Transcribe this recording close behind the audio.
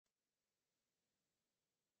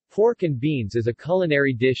Pork and beans is a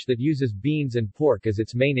culinary dish that uses beans and pork as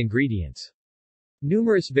its main ingredients.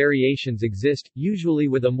 Numerous variations exist, usually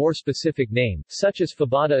with a more specific name, such as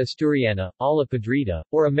fabada asturiana, a la podrida,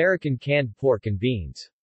 or American canned pork and beans.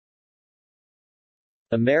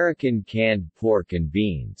 American canned pork and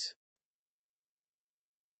beans.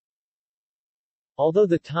 Although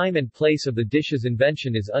the time and place of the dish's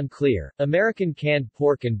invention is unclear, American canned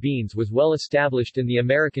pork and beans was well established in the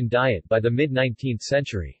American diet by the mid-19th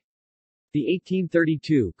century. The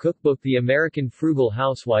 1832 cookbook The American Frugal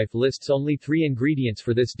Housewife lists only 3 ingredients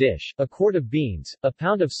for this dish: a quart of beans, a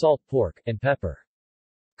pound of salt pork, and pepper.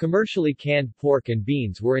 Commercially canned pork and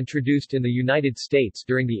beans were introduced in the United States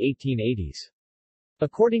during the 1880s.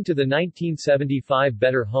 According to the 1975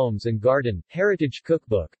 Better Homes and Garden Heritage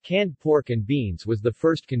Cookbook, canned pork and beans was the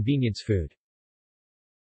first convenience food.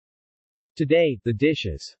 Today, the dish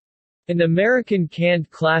is an American canned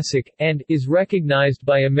classic, and is recognized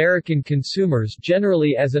by American consumers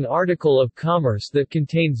generally as an article of commerce that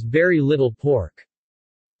contains very little pork.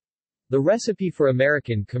 The recipe for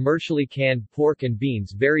American commercially canned pork and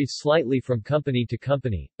beans varies slightly from company to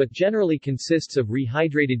company, but generally consists of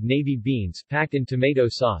rehydrated navy beans packed in tomato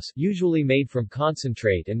sauce, usually made from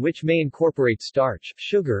concentrate and which may incorporate starch,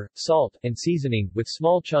 sugar, salt, and seasoning, with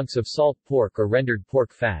small chunks of salt pork or rendered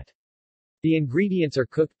pork fat. The ingredients are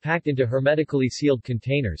cooked, packed into hermetically sealed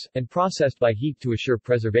containers, and processed by heat to assure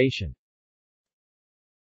preservation.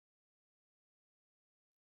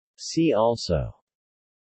 See also: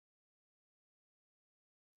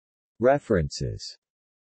 References.